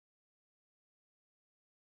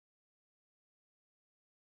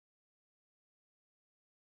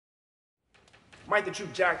Mike the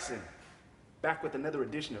Truth Jackson, back with another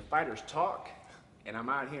edition of Fighters Talk. And I'm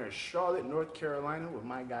out here in Charlotte, North Carolina with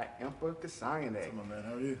my guy, Impa Kasanganay. What's up, my man?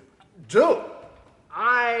 How are you? Dude,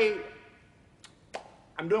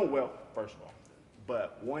 I'm doing well, first of all.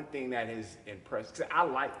 But one thing that has impressed, because I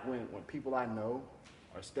like when people I know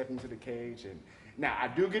are stepping to the cage. And now, I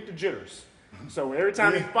do get the jitters. So every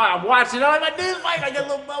time he fight, I'm watching, I'm like, this fight, I get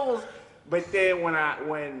little bubbles. But then when I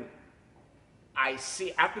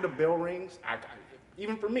see, after the bell rings,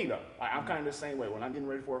 even for me though, I'm kind of the same way. When I'm getting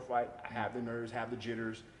ready for a fight, I have the nerves, have the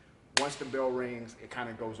jitters. Once the bell rings, it kind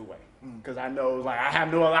of goes away. Because I know, like, I have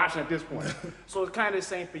no other option at this point. So it's kind of the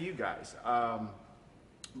same for you guys.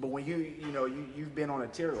 But when you've been on a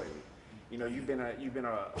tear lately. You've been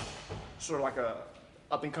a sort of like a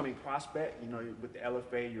up and coming prospect. With the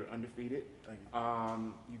LFA, you're undefeated.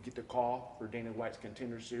 You get the call for Dana White's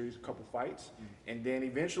Contender series, a couple fights, and then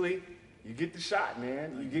eventually you get the shot,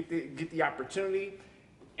 man. You get the opportunity,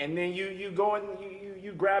 and then you go and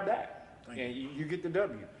you grab that, and you get the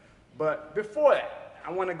W. But before that,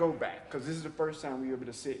 I want to go back because this is the first time we were able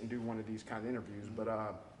to sit and do one of these kind of interviews. But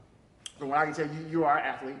from what I can tell you are an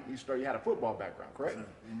athlete. You had a football background, correct?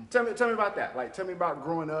 Tell me about that. Like, tell me about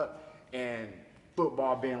growing up and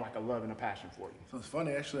football being like a love and a passion for you. So it's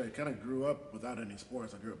funny, actually, I kind of grew up without any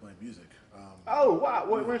sports. I grew up playing music. Oh, wow.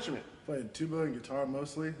 What instrument? Played tuba and guitar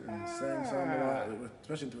mostly, and sang some a lot,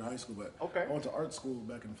 especially through high school. But I went to art school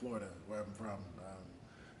back in Florida, where I'm from,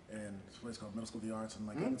 and it's a place called Middle School of the Arts, and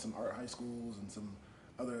went to some art high schools and some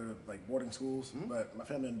other like boarding schools. But my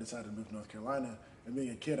family decided to move to North Carolina, and being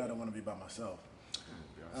a kid, I didn't want to be by myself.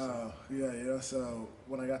 So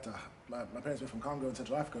when I got to, my parents were from Congo in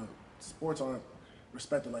Central Africa. Sports aren't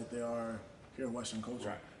respected like they are here in Western culture.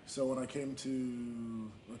 Right. So when I came to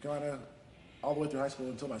North Carolina, all the way through high school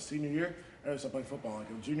until my senior year, I started playing football. Like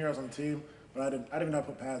in junior, I was on the team, but I didn't even know how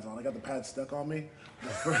to put pads on. I got the pads stuck on me the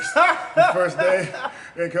first day.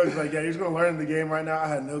 And coach was like, "Yeah, you're just gonna learn the game right now." I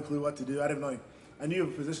had no clue what to do. I knew a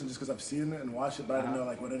position just because I've seen it and watched it, but I didn't know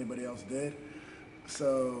like what anybody else did.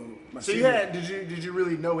 So did you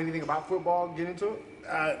really know anything about football? Get into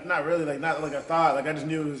it? Not really. Not like I thought. Like I just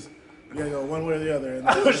knew it was. You gotta go one way or the other. And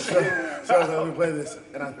so I was like, let me play this.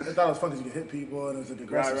 And I thought it was fun because you could hit people and it was like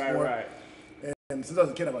aggressive sport. Right. And since I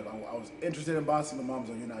was a kid, I was interested in boxing. My mom was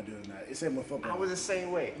like, you're not doing that. Same with football. I was the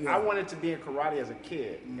same way. Yeah. I wanted to be in karate as a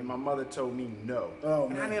kid, and my mother told me no. Oh,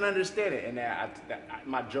 and man. I didn't understand it. And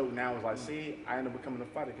my joke now is like, see, I ended up becoming a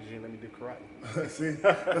fighter because you didn't let me do karate. See,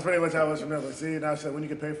 that's pretty much how I was from there. Like, see, now I said when you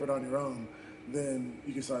can pay for it on your own, then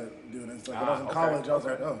you can start doing it. It's like when I was in college, I was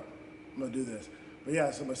like, oh, I'm going to do this. But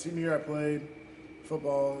yeah, so my senior year I played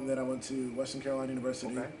football, and then I went to Western Carolina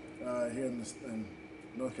University here in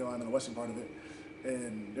North Carolina, the western part of it,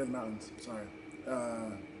 and near the mountains, sorry.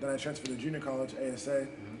 Then I transferred to junior college, ASA,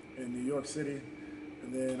 in New York City,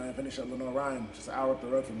 and then I finished at Lenore Ryan, just an hour up the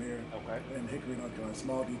road from here, in Hickory, North Carolina,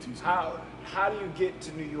 small D2 school. How do you get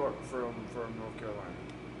to New York from North Carolina?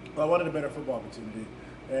 Well, I wanted a better football opportunity,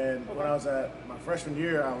 and when I was at my freshman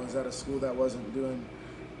year, I was at a school that wasn't doing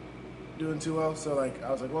too well, so I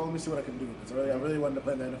was like, well, let me see what I can do. Because I really wanted to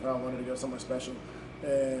play in the NFL. I wanted to go somewhere special,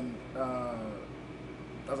 and I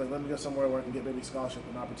was like, let me go somewhere where I can get maybe scholarship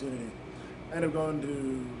and opportunity. I ended up going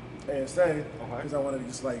to ASA because I wanted to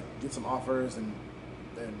just get some offers and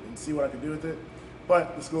see what I could do with it.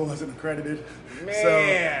 But the school wasn't accredited, so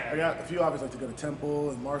I got a few offers to go to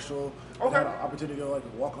Temple and Marshall. I had an opportunity to go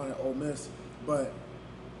walk on at Ole Miss, but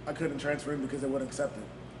I couldn't transfer in because they wouldn't accept it.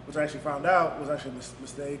 Which I actually found out was actually a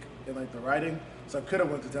mistake in the writing. So I could have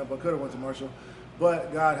went to Temple, I could have went to Marshall,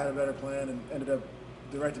 but God had a better plan and ended up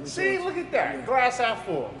directing me. See, look at that, glass half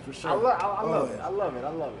full. For sure. I love it. I love it.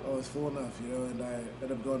 Oh, it's full enough, and I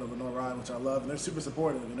ended up going to Lenore Ryan, which I love, and they're super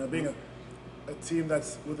supportive. Being a team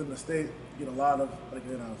that's within the state, you get a lot of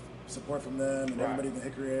support from them and everybody in the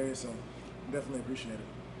Hickory area. So I definitely appreciate it.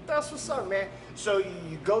 That's what's up, man. So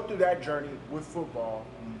you go through that journey with football.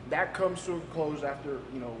 That comes to a close after,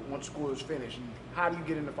 once school is finished. How do you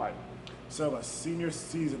get into fighting? So my senior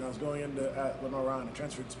season, I was going at Lenore Ryan. I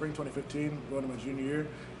transferred spring 2015, going to my junior year.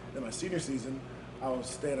 Then my senior season, I was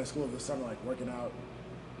staying at school this summer, working out,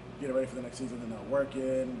 getting ready for the next season, and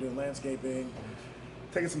working, doing landscaping,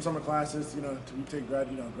 taking some summer classes, to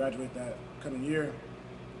graduate that coming year.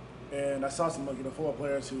 And I saw some football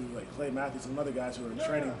players who Clay Matthews and some other guys who were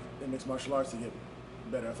training in mixed martial arts to get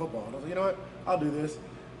better at football. And I was like, you know what, I'll do this.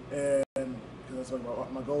 And because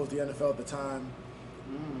that's my goal was the NFL at the time.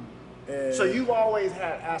 And so you've always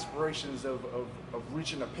had aspirations of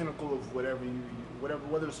reaching the pinnacle of whatever whatever,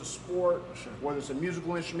 whether it's a sport, Sure. whether it's a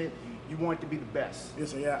musical instrument, you want it to be the best. Yeah,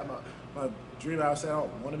 so yeah, my dream, I would say I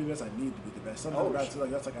don't want to be the best, I need to be the best. Something about it,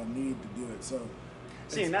 like, that's like I need to do it. So,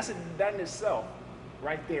 see, and that in itself,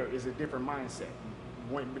 right there, is a different mindset.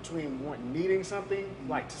 Between needing something,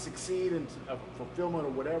 like to succeed and fulfillment or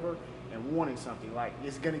whatever, and wanting something, like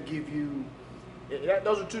it's gonna give you,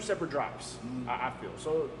 those are two separate drives, I feel.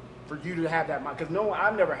 So for you to have that mind, because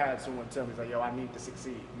I've never had someone tell me, like, yo, I need to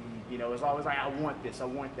succeed. You know, it's always like, I want this, I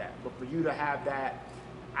want that. But for you to have that,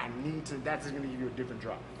 I need to, that's going to give you a different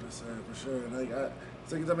drive. Yes, sir, for sure. And like,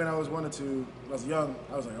 I was wanted to, when I was young,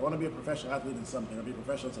 I was like, I want to be a professional athlete in something. I'll be a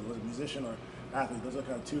professional, so I was a musician or athlete. Those are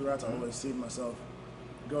kind of two routes I always seen myself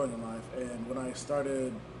going in life. And when I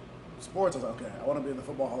started sports, I was like, okay, I want to be in the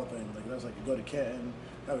Football Hall of Fame. Like, I was like, go to Canton,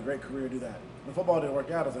 have a great career, do that. When football didn't work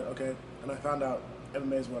out, I was like, okay. And I found out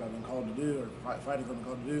MMA is what I've been called to do, or fighting is what I've been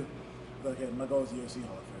called to do. I was like, okay, my goal is the UFC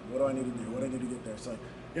Hall of Fame. What do I need to do? What do I need to get there? So, like,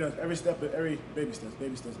 you know, every baby steps. You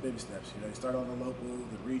know, you start on the local,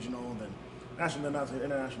 the regional, then national, then not to the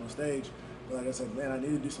international stage. But like I said, man, I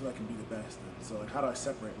need to do something that can be the best. And so, like, how do I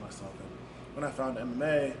separate myself? And when I found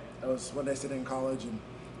MMA, I was one day sitting in college, and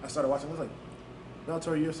I started watching, it was like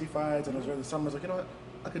Bellator UFC fights, and it was during the summer. I was like, you know what,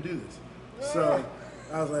 I could do this. So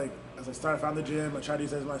I was like, found the gym. I tried to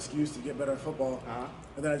use that as my excuse to get better at football.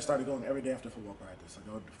 And then I just started going every day after football practice. I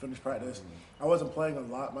go to finish practice. I wasn't playing a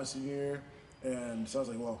lot my senior year. And so I was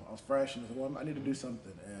like, well, I was fresh, and I was like, well, I need to do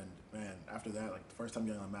something. And man, after that, like the first time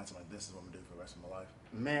getting on the mats, I'm like, this is what I'm gonna do for the rest of my life.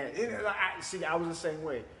 Man, I was the same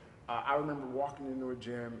way. I remember walking into a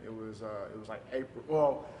gym. It was like April.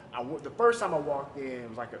 Well, the first time I walked in, it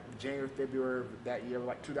was like January, February of that year,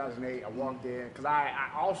 like 2008. I walked in because I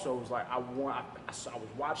also was like, I was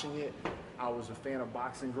watching it. I was a fan of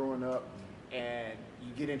boxing growing up, and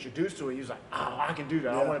you get introduced to it. You was like, oh, I can do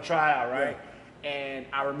that. I want to try out, right? Yeah. And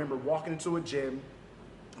I remember walking into a gym,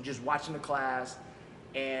 just watching the class,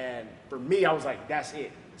 and for me, I was like, that's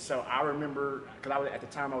it. So I remember, because at the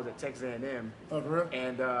time I was at Texas A&M,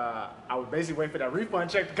 and I was basically waiting for that refund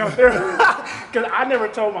check to come through, because I never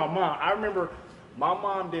told my mom. I remember my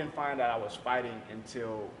mom didn't find out I was fighting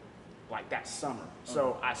until like that summer.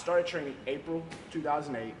 So I started training April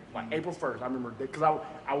 2008, like April 1st. I remember, because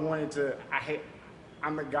I wanted to,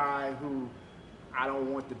 I'm the guy who, I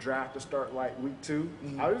don't want the draft to start like week 2.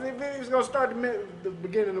 I was going to start the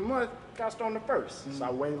beginning of the month, got to start on the 1st. So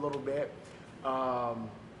I waited a little bit.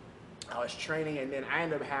 I was training, and then I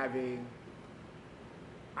ended up having,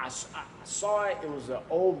 I saw it was an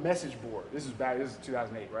old message board. This is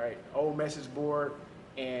 2008, right? Old message board,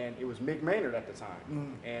 and it was Mick Maynard at the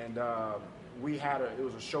time. And it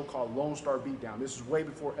was a show called Lone Star Beatdown. This was way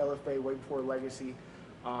before LFA, way before Legacy.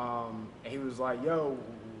 And he was like, yo,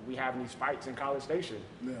 we having these fights in College Station.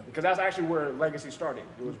 Yeah. Because that's actually where Legacy started.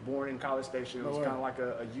 It was born in College Station. It was kind of like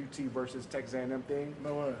a UT versus Texas A&M thing.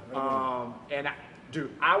 No way. And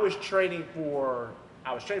I was training for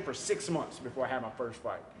 6 months before I had my first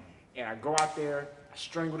fight. And I go out there, I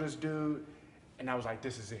strangle this dude, and I was like,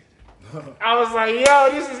 this is it. I was like, yo,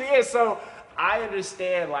 this is it. So I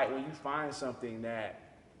understand, like, when you find something that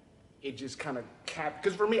it just kind of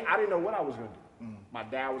because for me, I didn't know what I was going to do. My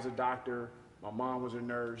dad was a doctor. My mom was a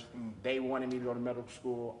nurse. They wanted me to go to medical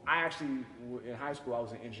school. In high school, I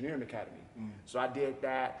was in engineering academy. So I did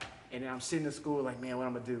that, and then I'm sitting in school like, man, what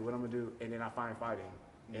I'm gonna do? And then I find fighting.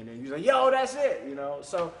 And then you're like, yo, that's it, you know?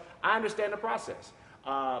 So I understand the process.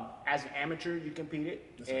 As an amateur, you competed,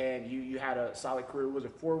 and you had a solid career. Was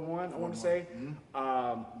it 4-1, I want to say?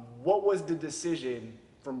 What was the decision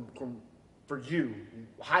for you?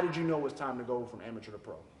 How did you know it was time to go from amateur to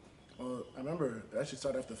pro? Well, I remember it actually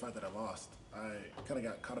started after the fight that I lost. I kind of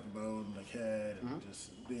got caught up in my own head and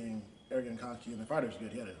just being arrogant and cocky. And the fighter was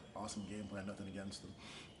good. He had an awesome game plan, nothing against him.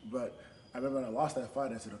 But I remember when I lost that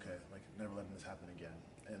fight, I said, okay, like, never letting this happen again.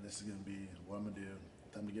 And this is going to be what I'm going to do.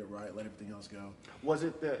 Time to get right, let everything else go. Was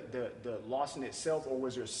it the loss in itself, or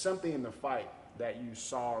was there something in the fight that you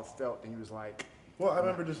saw or felt and you was like... Well, I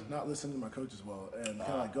remember just not listening to my coach as well, and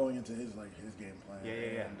kind of like going into his game plan.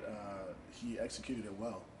 And he executed it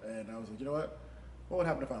well. And I was like, you know what? What would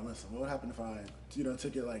happen if I listened? What would happen if I,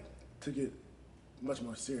 took it much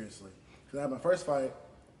more seriously? Because I had my first fight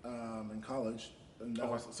in college, and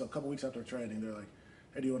so a couple weeks after training, they're like,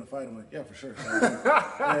 hey, do you want to fight? I'm like, yeah, for sure. So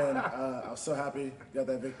and I was so happy, got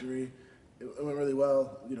that victory. It went really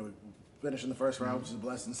well. You know, finished in the first round, which is a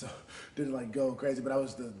blessing. So didn't go crazy, but I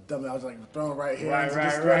was the dumb. I was throwing right hands,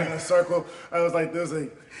 running in a circle. I was like,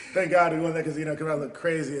 thank God we won that, because could I look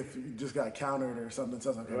crazy if you just got countered or something. So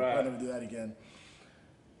I was like, okay, I'll never do that again.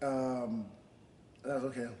 And I was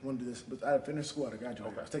okay, I want to do this. But I had finished school, I had graduated.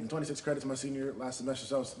 Okay. I was taking 26 credits my senior year, last semester,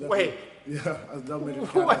 so I was Wait. Yeah, I was double majoring in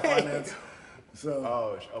accounting and finance.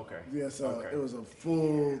 So, Okay. yeah, so Okay. it was a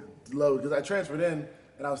full load, because I transferred in,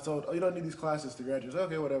 and I was told, oh, you don't need these classes to graduate. I was like,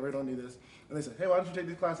 okay, whatever, you don't need this. And they said, hey, why don't you take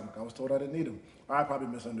these classes? I'm like, I was told I didn't need them. Or I probably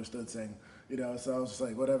misunderstood saying, so I was just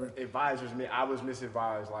like, whatever. I was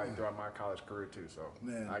misadvised like throughout my college career too, so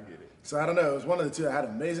Man. I get it. So I don't know. It was one of the two. I had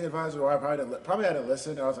an amazing advisor, or I probably had to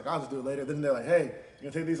listen. And I was like, I'll just do it later. Then they're like, hey, you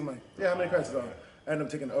gonna take these? I'm like, yeah, how many credits is on? I ended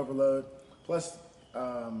up taking an overload. Plus,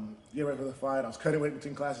 getting ready for the fight. I was cutting weight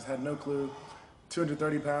between classes, had no clue.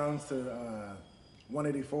 230 pounds to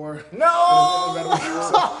 184. No!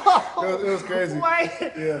 It was crazy.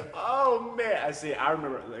 Wait. Yeah. Oh man, I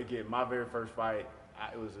remember again my very first fight.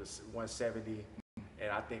 It was a 170,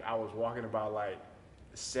 and I think I was walking about like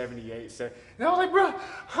 78, and I was like, bro,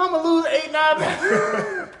 I'm gonna lose 8, 9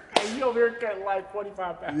 pounds. And you over here cutting like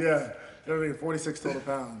 45 pounds. Yeah, there were 46 total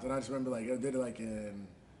pounds, and I just remember like I did it like in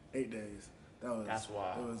 8 days. That's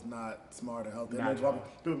wild. It was not smart or healthy. Not at all.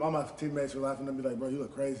 Dude, all my teammates were laughing at me like, bro, you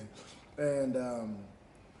look crazy. And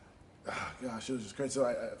gosh, it was just crazy. So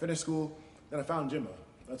I finished school, then I found Jimmo.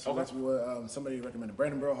 That's what somebody recommended.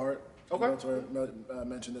 Brandon Burlhart. Okay.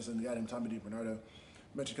 Mentioned this, and the guy named Tommy DiBernardo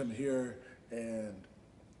mentioned coming here, and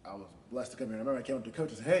I was blessed to come here. And I remember I came up to the coach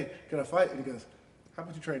and said, hey, can I fight? And he goes, how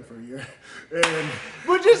about you train for a year? And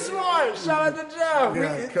Which is smart. Shout out to Jeff.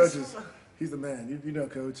 yeah, coaches. He's the man. You know,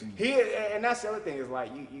 coach. And that's the other thing is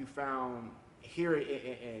like you found here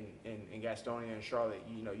in Gastonia and Charlotte.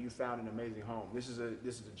 You found an amazing home. This is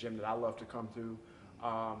a gym that I love to come to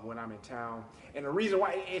when I'm in town. And the reason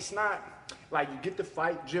why it's not like you get the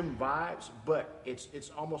fight gym vibes, but it's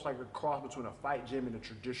almost like a cross between a fight gym and a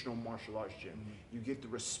traditional martial arts gym. Mm-hmm. You get the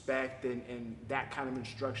respect and that kind of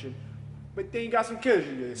instruction. But then you got some killers.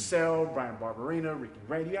 You get Cell, Brian Barberina, Ricky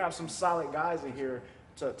Ray. You have some solid guys in here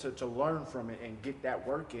to learn from it and get that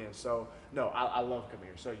work in. So, no, I love coming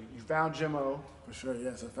here. So you found Jimmo. For sure,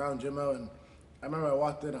 yes. I found Jimmo, and I remember I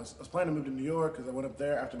walked in. I was planning to move to New York because I went up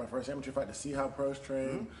there after my first amateur fight to see how pros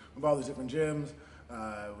train, with all these different gyms.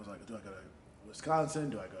 I was like, do I go to Wisconsin?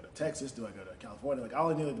 Do I go to Texas? Do I go to California? Like,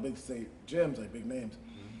 all I knew, like, the big state gyms, like, big names.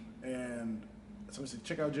 And somebody said,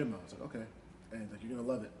 check out Jimmo. I was like, okay. And he's like, you're going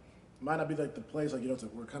to love it. Might not be like the place, like,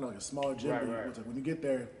 we're kind of like a smaller gym. Right. It's like, when you get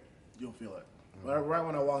there, you'll feel it. Right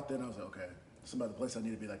when I walked in, I was like, okay, this is about the place I need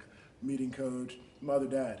to be, like, meeting coach, my other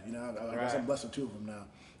dad. I guess I'm blessed with 2 of them now.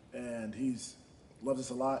 And he's loves us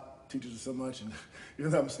a lot, teaches us so much, and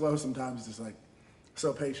even though I'm slow sometimes, he's just like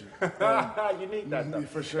so patient. You need that though.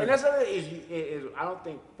 For sure. And that's the other thing is I don't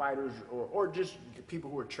think fighters or just people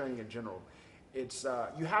who are training in general, it's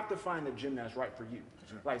you have to find a gym that's right for you.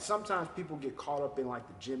 Sure. Like sometimes people get caught up in like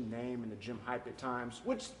the gym name and the gym hype at times,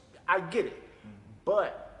 which I get it.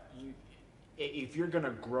 But if you're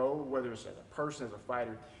gonna grow, whether it's as a person, as a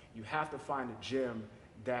fighter, you have to find a gym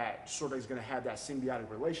that sort of is going to have that symbiotic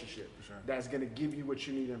relationship that's going to give you what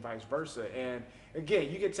you need and vice versa. And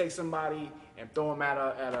again, you can take somebody and throw them at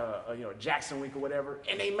a Jackson Week or whatever,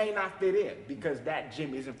 and they may not fit in because that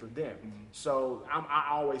gym isn't for them. So I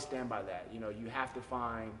always stand by that. You have to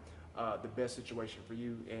find the best situation for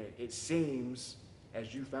you, and it seems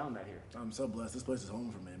as you found that here. I'm so blessed. This place is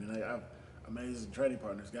home for me. I mean, I have amazing training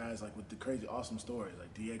partners, guys like with the crazy, awesome stories,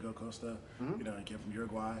 like Diego Costa. He came from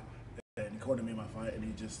Uruguay. And he cornered me in my fight, and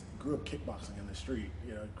he just grew up kickboxing in the street.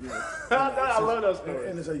 I love those stories.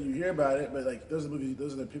 And it's like you hear about it, but like those are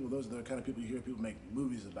the kind of people you hear people make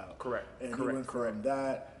movies about. Correct. And he went from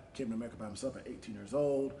that, came to America by himself at 18 years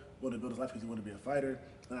old, wanted to build his life because he wanted to be a fighter.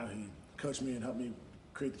 Now he coached me and helped me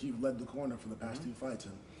he led the corner for the past 2 fights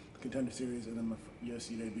in the Contender series and then my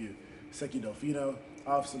UFC debut. Seki Delfino,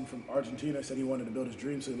 Austin from Argentina, said he wanted to build his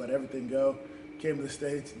dream, so he let everything go. Came to the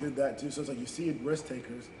States, did that too. So it's like you see risk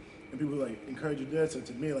takers. And people like encourage you to do it. So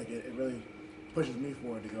to me, like it really pushes me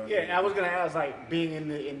forward to go. Yeah, I was gonna ask, like being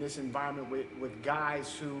in this environment with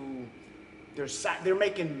guys who they're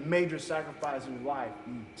making major sacrifices in life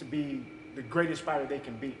to be the greatest fighter they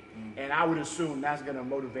can be, and I would assume that's gonna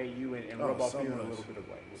motivate you and rub off you in a little bit of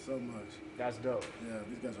way. So much. That's dope. Yeah,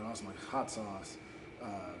 these guys are awesome. Like Hot Sauce,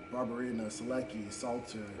 Barberina, Selecki,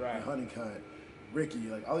 Salter, Honeycut, Ricky.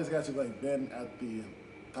 Like all these guys who've like been at the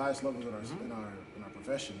highest levels in our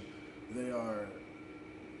profession. They are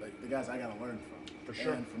like the guys I gotta learn from. For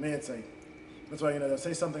sure. And for me, it's like that's why they'll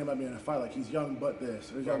say something about me in a fight, like he's young but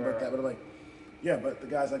this, or he's young but that. But I'm like, yeah, but the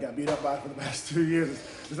guys I got beat up by for the past 2 years,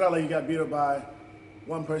 it's not like you got beat up by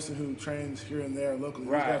one person who trains here and there locally.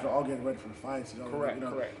 These guys are all getting ready for the fights. Correct.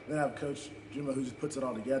 Then I have Coach Jimmo who just puts it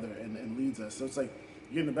all together and leads us. So it's like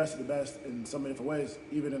you're getting the best of the best in so many different ways,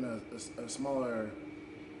 even in a smaller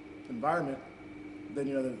environment.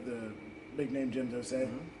 than the big name gyms, I would say.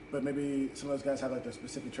 But maybe some of those guys have like their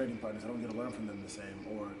specific training partners. I don't get to learn from them the same,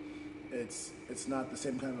 or it's not the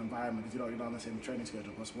same kind of environment because you're not on the same training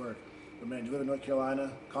schedule plus work. But man, you live in North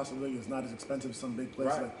Carolina, cost of living is not as expensive as some big place.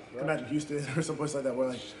 Right, Like right. imagine Houston or some place like that where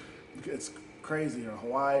like it's crazy, or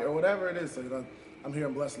Hawaii or whatever it is. So I'm here.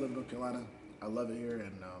 I'm blessed to live in North Carolina. I love it here,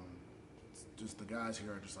 and it's just the guys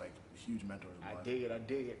here are just like huge mentors. I dig it. I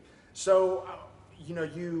dig it. So,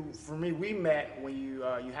 for me, we met when you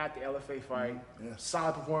had the LFA fight. Yeah.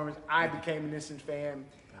 Solid performance. I became an instant fan.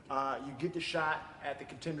 You get the shot at the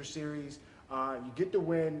Contender Series. You get the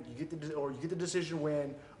win. You get the decision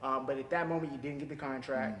win. But at that moment, you didn't get the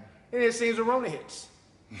contract. And it seems the Rona hits.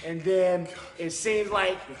 And then it seems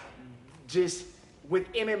like just with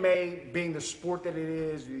MMA being the sport that it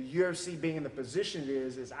is, the UFC being in the position it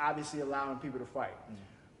is obviously allowing people to fight.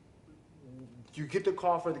 You get the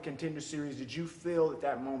call for the Contender Series. Did you feel at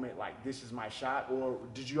that moment like this is my shot, or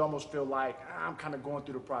did you almost feel like I'm kind of going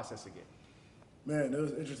through the process again? Man, it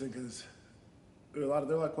was interesting because there were a lot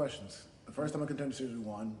of questions. The first time in Contender Series we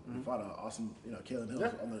won, we fought an awesome, Kalen Hill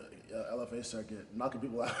on the LFA circuit, knocking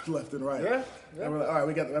people out left and right. Yeah. And we're like, all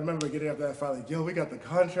right, I remember getting up that fight, like, yo, we got the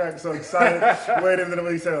contract, so excited. Waiting, and then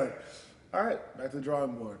when he said, like, all right, back to the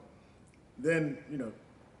drawing board. Then,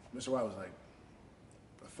 Mr. White was like,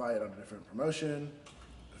 a fight on a different promotion,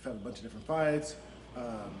 we've had a bunch of different fights,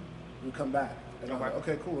 we come back. And I was like,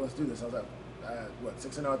 okay, cool, let's do this. I was like,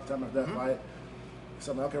 6-0 at the time of that fight.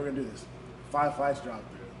 So I'm like, okay, we're gonna do this. 5 fights dropped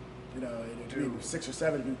through. It could be 6 or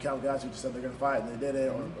 7 if you count guys who just said they're going to fight and they did it,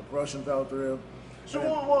 or a promotion fell through. So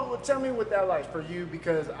well, tell me what that like for you,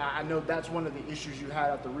 because I know that's one of the issues you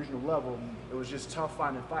had at the regional level. It was just tough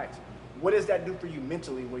finding fights. What does that do for you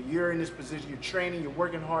mentally, where you're in this position, you're training, you're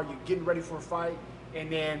working hard, you're getting ready for a fight, and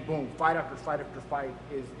then boom, fight after fight after fight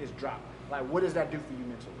is dropped? Like, what does that do for you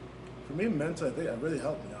mentally? For me, mentally, I think it really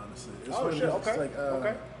helped me, honestly. Okay. It's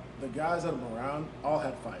like, the guys that I'm around all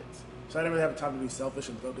had fights. So I didn't really have time to be selfish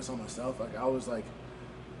and focus on myself. Like, I was like,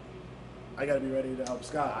 I got to be ready to help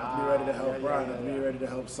Scott. I have to be ready to help Brian. I have to be ready to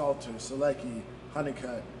help Salter, Selecki,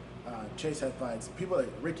 Honeycutt, Chase had fights. People like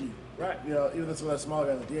Ricky, right? Even some of the small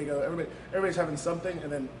guys like Diego. Everybody's having something,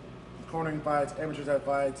 and then cornering fights. Amateurs have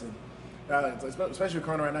fights, and especially with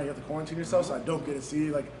Corona right now, you have to quarantine yourself, so I don't get to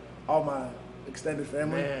see like all my extended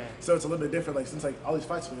family. Man. So it's a little bit different. Like since like all these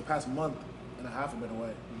fights for the past month and a half have been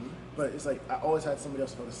away. But it's like I always had somebody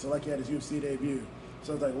else to focus. So like he had his UFC debut.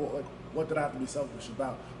 So it's like, what did I have to be selfish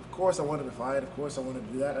about? Of course I wanted to fight. Of course I wanted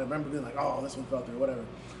to do that. And I remember being like, oh, this one fell through, whatever.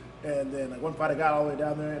 And then like one fight I got all the way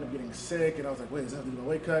down there, ended up getting sick, and I was like, wait, does that have to do with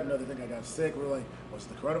my weight cut? No, they think I got sick. We were like, what's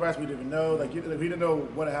the coronavirus? We didn't even know. Like we didn't know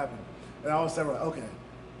what had happened. And all of a sudden we're like, okay.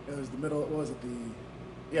 It was the middle. What was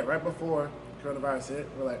it? Right before coronavirus hit.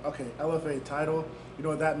 We're like, okay, LFA title. You know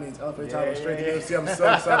what that means? LFA title straight to UFC. I'm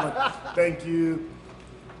so excited. I'm like, thank you.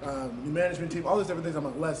 New management team, all these different things. I'm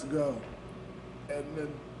like, let's go. And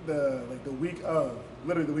then the week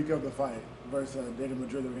of the fight versus Dana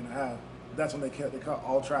Madrid that we're gonna have, that's when they cut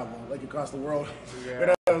all travel like across the world. Yeah.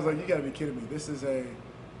 And I was like, you gotta be kidding me. This is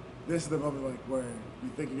the moment like where you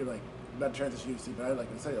think you're like not transition UFC, but I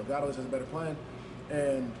say, God always has a better plan,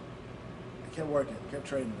 and I kept working, kept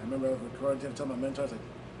training. I remember over quarantine, I told my mentor, I was like,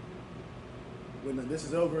 when this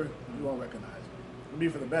is over, you won't recognize me. It'll be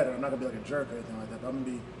for the better. I'm not gonna be like a jerk or anything like that, but I'm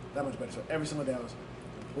gonna be that much better. So every single day I was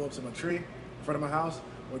pull ups in my tree in front of my house,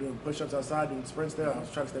 or doing push-ups outside, doing sprints there. I was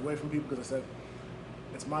trying to stay away from people because I said,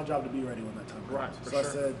 it's my job to be ready when that time comes. Right,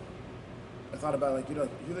 so sure. I thought about like, if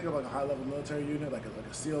you think of like a high-level military unit, like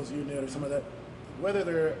a SEALs unit or some of that, whether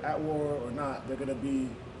they're at war or not, they're gonna be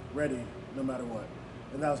ready no matter what.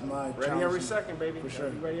 And that was my challenge. Ready every second, baby. For sure.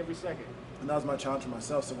 Be ready every second. And that was my challenge for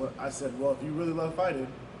myself. So I said, well, if you really love fighting,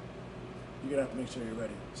 you're gonna have to make sure you're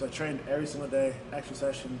ready. So I trained every single day, extra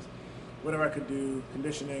sessions, whatever I could do,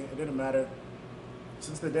 conditioning, it didn't matter.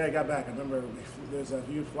 Since the day I got back, I remember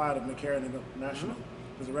you fly out of McCarran International.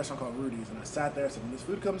 There's a restaurant called Rudy's, and I sat there and said, when this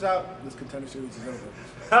food comes out, this Contender Series is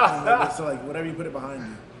over. So like, whatever you put it behind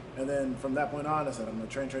you. And then from that point on, I said, I'm gonna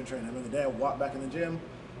train. And then the day I walked back in the gym,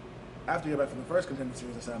 after you get back from the first Contender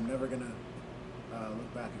Series, I said, I'm never gonna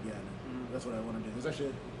look back again. And that's what I want to do. There's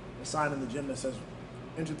actually a sign in the gym that says,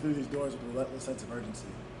 enter through these doors with a relentless sense of urgency.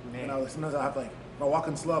 Man. And sometimes I have to, like, if I walk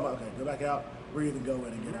in slow, I'm like, okay, go back out, breathe, and go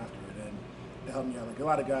in and get after it. And it helped me out. Like a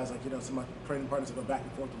lot of guys, like, some of my training partners that go back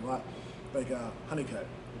and forth a lot. Like Honeycutt,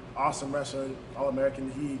 awesome wrestler,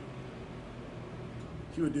 All-American.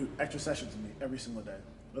 He would do extra sessions with me every single day,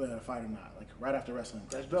 whether I had a fight or not, like right after wrestling.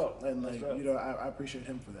 That's dope. And like, I appreciate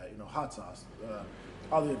him for that. Hot sauce,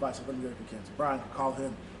 all the advice. I'm going to be for cancer. Brian could call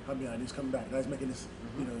him, help me out. He's coming back. He's making this,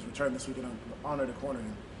 his return this weekend. I'm honored to corner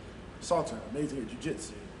him. Salter, amazing at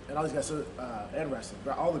jiu-jitsu, and all these guys, and wrestling,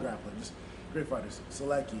 all the grappling, just great fighters.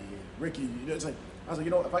 Selecki, Ricky, it's like, I was like,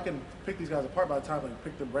 if I can pick these guys apart by the time I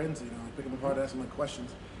pick their brains, pick them apart, ask them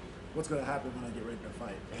questions, what's going to happen when I get ready to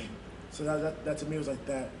fight? And so that to me was like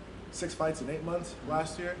that 6 fights in 8 months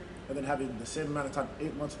last year, and then having the same amount of time,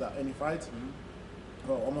 8 months without any fights.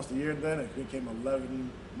 Well, almost a year then, it became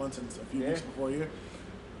 11 months and a few weeks before a year.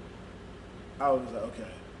 I was like, okay,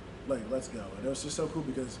 let's go. And it was just so cool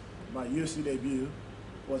because my UFC debut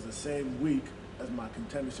was the same week as my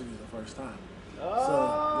Contender series the first time.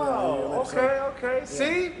 Oh, so, okay. Yeah.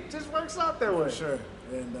 See, it just works out that way. For sure.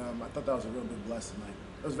 And I thought that was a real big blessing. Like,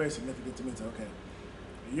 it was very significant to me. To okay,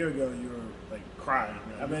 a year ago you were like crying.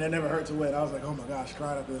 I mean, it never hurt to win. I was like, oh my gosh,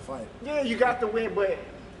 crying after the fight. Yeah, you got the win, but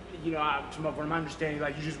from my understanding,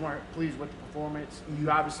 like you just weren't pleased with the performance. You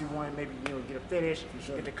obviously wanted maybe get a finish,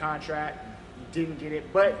 get the contract. You didn't get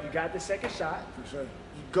it, but you got the second shot. For sure.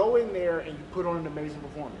 You go in there and you put on an amazing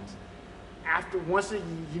performance. Once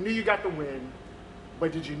you knew you got the win,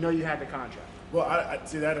 but did you know you had the contract? Well, I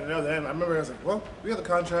see that. I didn't know that. I remember I was like, well, we got the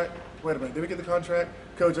contract. Wait a minute, did we get the contract?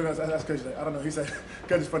 Coach, I asked Coach, I don't know. He said,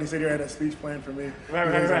 Coach is funny. He said he had a speech planned for me.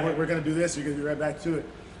 Right. We're going to do this. You're going to be right back to it.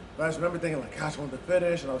 But I just remember thinking, like, gosh, I want to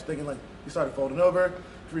finish. And I was thinking, like, he started folding over.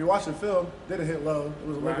 If you watch the film, didn't hit low. It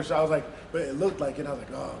was a liquor shot. I was like, but it looked like it. And I was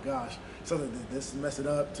like, oh, gosh. So this messed it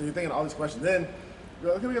up. So you're thinking all these questions. Then,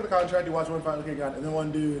 okay, we got the contract. You watch one fight. Okay, got it. And then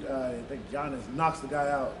one dude, I think Giannis, knocks the guy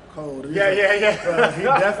out cold. Yeah. He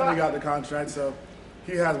definitely got the contract. So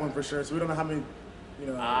he has one for sure. So we don't know how many, games we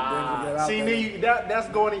get out see, that's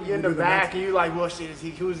going in the back, and you like, well, shit,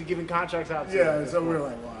 who's he giving contracts out to? Yeah, so we were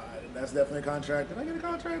like, well, that's definitely a contract. Did I get a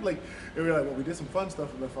contract? Like, and we were like, well, we did some fun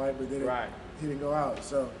stuff in the fight, but he didn't go out.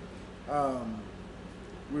 So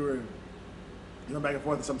we were back and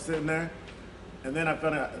forth. So I'm sitting there, and then I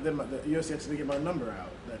found out then the UFC actually get my number out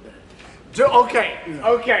that day. Okay.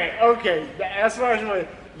 As far as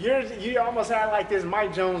you almost had like this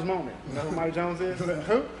Mike Jones moment. You know who Mike Jones is?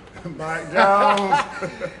 Who? Mike Jones.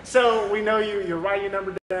 So we know you write your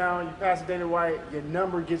number down, you pass it Dana White, your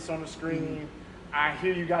number gets on the screen. I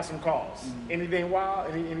hear you got some calls. Anything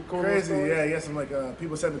wild? Any cool Crazy, stories? yeah. You got some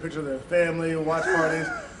people sending a picture of their family, watch parties.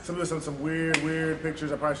 Some people sent some weird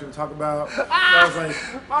pictures I probably shouldn't talk about. I was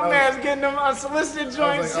like, my man's getting them unsolicited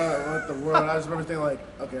joints. I was like, what the world? I just remember thinking like,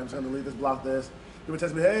 okay, I'm just gonna delete this, block this. People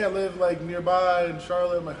text me, hey, I live like nearby in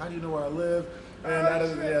Charlotte. I'm like, how do you know where I live?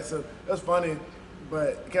 And so it was funny. But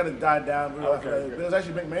it kind of died down. But it was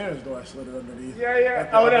actually McMahon's door I slid it underneath. Yeah.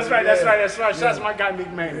 Oh, that's right. Shout out to my guy,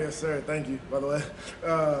 McMahon. Yes, sir. Thank you, by the way.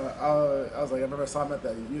 I was like, I remember I saw him at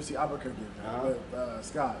the UFC Albuquerque with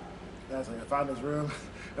Scott. And I was like, I found his room,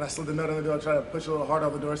 and I slid the note on the door, tried to push a little hard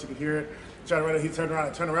on the door so he could hear it. Tried to write it. He turned around.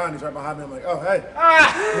 I turned around. He's right behind me. I'm like, oh, hey,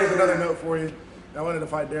 here's another note for you. I wanted to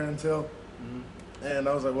fight Darren Till, and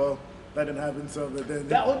I was like, well, that didn't happen. So then.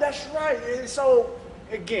 That's right. So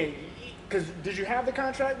again. Because did you have the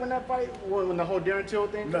contract when that fight, when the whole Darren Till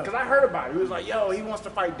thing? No. Because I heard about it. He was like, yo, he wants to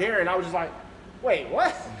fight Darren. I was just like, wait,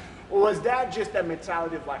 what? Or was that just that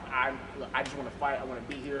mentality of like, I just want to fight, I want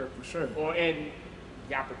to be here? For sure. And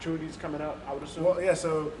the opportunities coming up, I would assume? Well, yeah,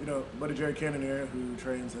 so, buddy Jerry Cannon here, who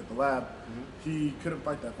trains at the lab, he couldn't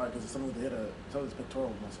fight that fight because someone hit his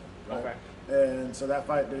pectoral muscle. Right? Okay. And so that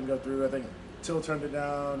fight didn't go through. I think Till turned it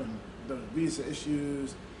down, and the visa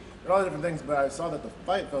issues, and all the different things, but I saw that the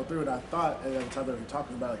fight fell through, and I thought at the time they were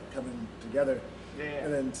talking about coming together. Yeah.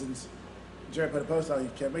 And then since Jerry put a post out, he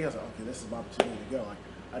kept making, I was like, okay, this is my opportunity to go. Like,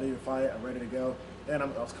 I need to fight, I'm ready to go, and I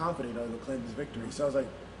was confident I would claim this victory. So I was like,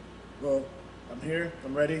 well, I'm here,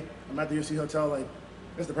 I'm ready, I'm at the UFC hotel, like,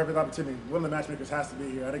 this is the perfect opportunity. One of the matchmakers has to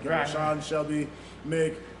be here. I didn't get Sean, Shelby,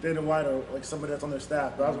 Mick, Dana White, or like somebody that's on their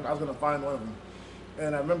staff, but I was going to find one of them.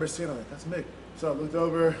 And I remember seeing, I'm like, that's Mick. So I looked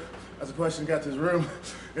over, asked a question, got to his room,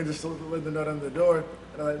 and just slid the note under the door.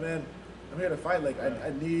 And I'm like, man, I'm here to fight. Like,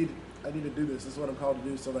 I need to do this. This is what I'm called to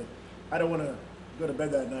do. So, like, I don't want to go to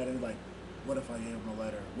bed that night and, like, what if I gave him a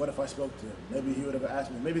letter? What if I spoke to him? Maybe he would have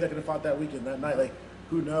asked me. Maybe they could have fought that weekend, that night. Like,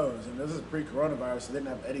 who knows? And this is pre-coronavirus, so they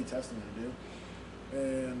didn't have any testing to do.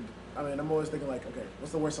 And, I mean, I'm always thinking, like, okay,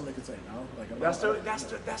 what's the worst somebody could say? No? Like, that's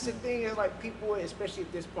the thing is, like, people, especially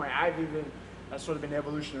at this point, that's sort of been the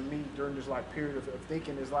evolution of me during this like period of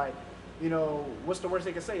thinking is like, what's the worst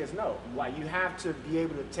they can say is no. Like you have to be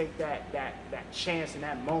able to take that chance in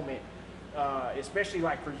that moment, especially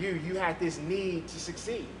like for you had this need to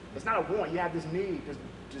succeed. It's not a want, you have this need,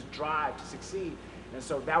 just drive to succeed. And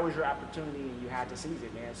so that was your opportunity and you had to seize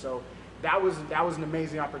it, man. So that was an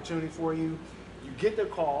amazing opportunity for you. You get the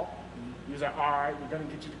call, you was like, all right, we're gonna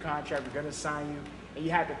get you the contract, we're gonna sign you, and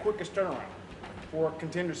you had the quickest turnaround for a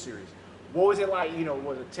Contender series. What was it like?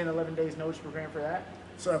 Was it 10, 11 days notice preparing for that?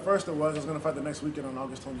 So at first I was going to fight the next weekend on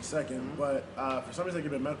August 22nd, but for some reason I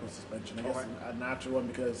gave me a medical suspension. I guess a natural one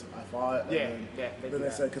because I fought. And then they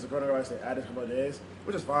said because of coronavirus they added a couple of days,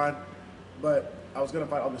 which is fine. But I was going to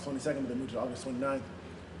fight August 22nd, but they moved to August 29th.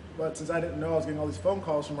 But since I didn't know I was getting all these phone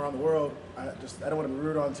calls from around the world, I don't want to be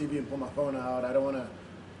rude on TV and pull my phone out. I don't want to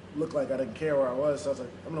look like I didn't care where I was. So I was like,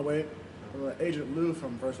 I'm going to wait. Agent Lou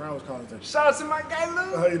from First Round was calling. Like, shout out to my guy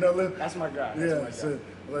Lou. Oh, you know Lou? That's my guy. That's my guy. So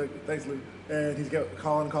like, thanks Lou. And he's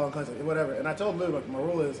calling, like, whatever. And I told Lou, like, my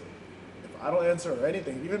rule is, if I don't answer or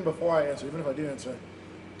anything, even before I answer, even if I do answer,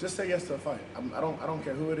 just say yes to a fight. I don't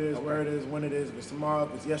care who it is, where it is, when it is, if it's tomorrow,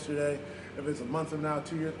 if it's yesterday, if it's a month from now,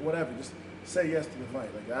 2 years, whatever. Just say yes to the fight.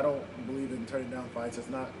 Like, I don't believe in turning down fights. That's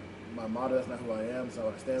not my motto. That's not who I am.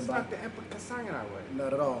 So I stand by. It's not the Impa Kasanganay way.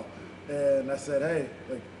 Not at all. And I said, hey,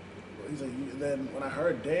 like. He's like, then when I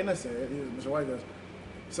heard Dana say it, Mr. White goes,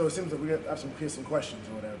 so it seems like we have some questions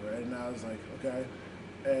or whatever. And I was like, okay.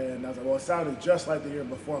 And I was like, well, it sounded just like the year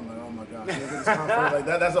before. I'm like, oh my gosh. This comfort, like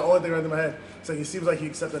that's the only thing right in my head. So he seems like he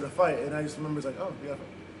accepted a fight. And I just remember, he's like, oh, yeah,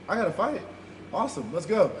 I got a fight. Awesome, let's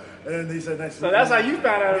go. And he said next week. So that's how you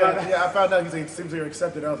found out about that? Yeah, I found out. He's like, it seems like you're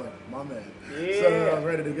accepted. I was like, my man. Yeah. So I was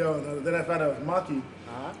ready to go. And then I found out it was Maki.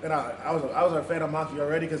 And I was a fan of Maki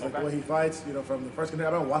already because like the way he fights, from the first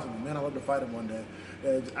Contender, I've been watching him. Man, I love to fight him one day,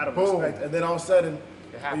 out of respect. And then all of a sudden,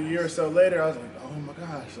 a year or so later, I was like, oh my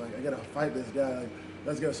gosh, like I gotta fight this guy. Like,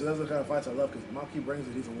 let's go. So those are the kind of fights I love because Maki brings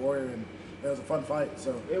it. He's a warrior, and it was a fun fight.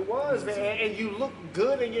 So it was, man, and you look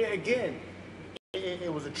good. And again,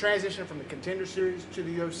 it was a transition from the Contender series to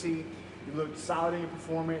the UFC. You looked solid in your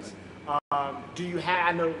performance. Do you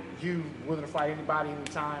have? I know you willing to fight anybody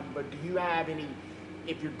anytime, but do you have any?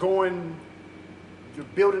 If you're building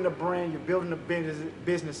a brand, you're building a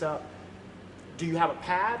business up, do you have a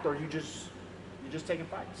path, or you're just taking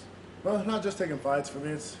fights? Well, not just taking fights. For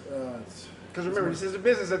me, it's because remember, this is a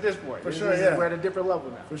business at this point. For sure, yeah. We're at a different level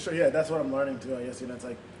now. For sure, yeah. That's what I'm learning too. I guess it's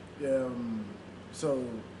like, so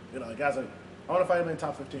guys, like I want to fight him in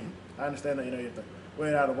top 15. I understand that you have to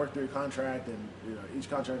wait out and work through your contract, and each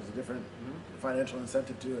contract is a different financial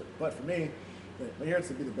incentive to it. But for me, my here is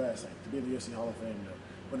to be the best, like to be in the UFC Hall of Fame.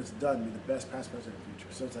 When it's done, be the best past, present, and future.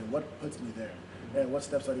 So it's like, what puts me there, and what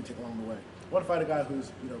steps I need to take along the way. I want to fight a guy who's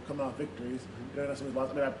coming off victories. I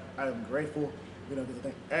am grateful, because I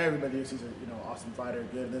think everybody in the UFC is an awesome fighter,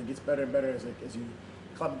 good, and then it gets better and better as you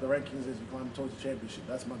climb up the rankings, as you climb towards the championship.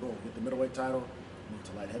 That's my goal: get the middleweight title, move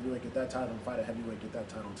to light heavyweight, get that title, and fight a heavyweight, get that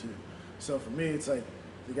title too. So for me, it's like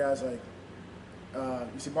the guys like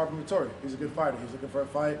you see Marco Vittori. He's a good fighter. He's looking for a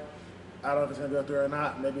fight. I don't know if it's going to go through or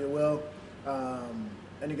not. Maybe it will.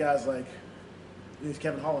 Any guys like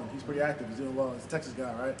Kevin Holland. He's pretty active. He's doing well. He's a Texas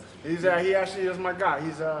guy, right? He actually is my guy.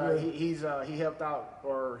 He helped out,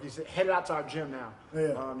 or he's headed out to our gym now.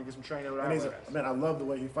 To get some training. Man, I love the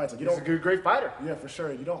way he fights. Like, he's a great fighter. Yeah, for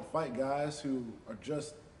sure. You don't fight guys who are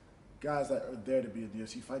just guys that are there to be in the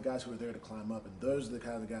UFC. You fight guys who are there to climb up, and those are the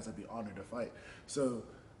kind of guys I'd be honored to fight. So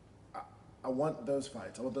I want those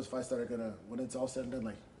fights. I want those fights that are gonna, when it's all said and done,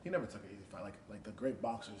 like. He never took an easy fight, like the great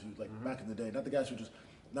boxers who, like back in the day, not the guys who just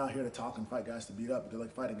not here to talk and fight guys to beat up, but they're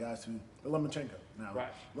like fighting guys who, Lomachenko. Now,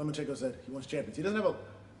 Lomachenko said he wants champions. He doesn't have a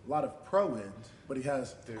lot of pro wins, but he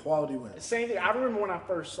has quality wins. Same thing. I remember when I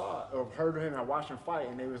first saw or heard of him, I watched him fight,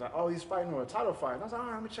 and they was like, oh, he's fighting for a title fight. And I was like, all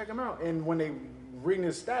right, let me check him out. And when they reading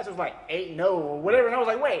his stats, it was like 8-0 or whatever, and I was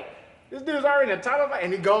like, wait, this dude's already in a title fight,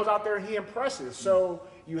 and he goes out there and he impresses. So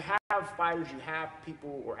you have fighters, you have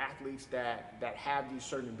people or athletes that have these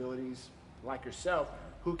certain abilities, like yourself,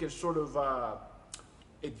 who can sort of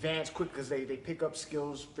advance quick because they pick up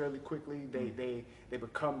skills fairly quickly. They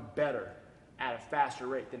become better at a faster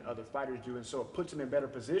rate than other fighters do, and so it puts them in better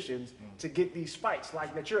positions to get these fights.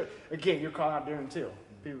 Like that, you're calling out Darren Till.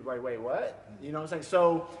 People are like, wait, what? You know what I'm saying?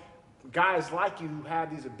 So guys like you who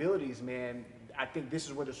have these abilities, man, I think this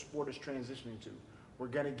is where the sport is transitioning to. We're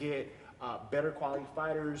gonna get better quality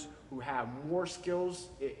fighters who have more skills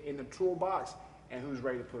in the toolbox and who's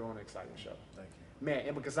ready to put on an exciting show. Thank you. Man,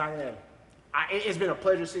 Impa Kasanganay, it's been a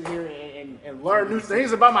pleasure sitting here and learn new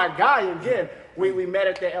things about my guy. Again, we met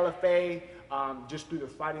at the LFA just through the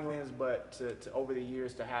fighting lens, but to over the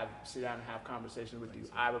years to sit down and have conversations with you,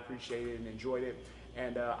 I've appreciated and enjoyed it.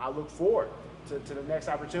 And I look forward to the next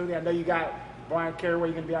opportunity. I know you got Brian Caraway,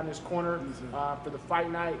 you're going to be on this corner for the fight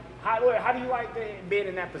night. How do you like being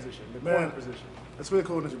in that position, the corner position? It's really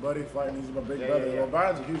cool that your buddy fighting. He's my big brother. Yeah. Well,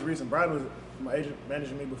 Brian's a huge reason. Brian was my agent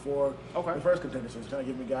managing me before the first Contender, so he's kind of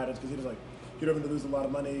giving me guidance because he was like, you don't have to lose a lot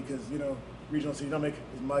of money because, regional, so you don't make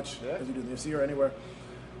as much as you do in the UFC or anywhere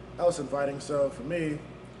else in fighting. So for me,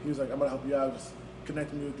 he was like, I'm going to help you out. Just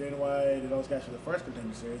connected me with Dana White and those guys for the first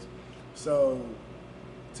Contender series. So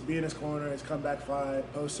to be in his corner, his comeback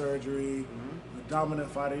fight, post-surgery, a dominant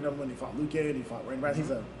fighter. You know, when he fought Luke and he fought Rain Brown, he's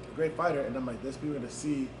a great fighter. And I'm like, this people are going to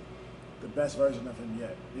see the best version of him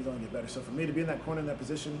yet. He's going to get better. So for me to be in that corner, in that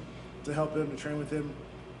position, to help him, to train with him,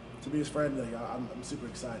 to be his friend, like, I'm super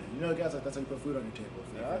excited. You know, guys, like, that's how you put food on your table.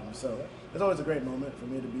 For your family. So it's always a great moment for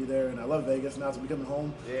me to be there. And I love Vegas now. It's becoming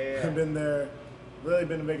home. Yeah. I've been there. Really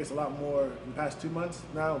been in Vegas a lot more in the past 2 months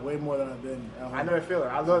now, way more than I've been at home. I know the feeling.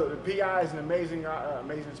 I love it. The PI is an amazing,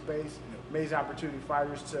 amazing space, amazing opportunity for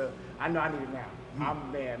fighters to. I know I need it now.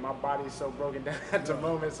 My body is so broken down at the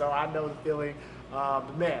moment, so I know the feeling.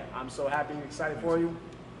 But man, I'm so happy and excited for you.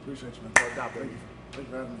 Appreciate you, man. No doubt, baby. Thank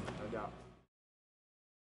you for having me. No doubt.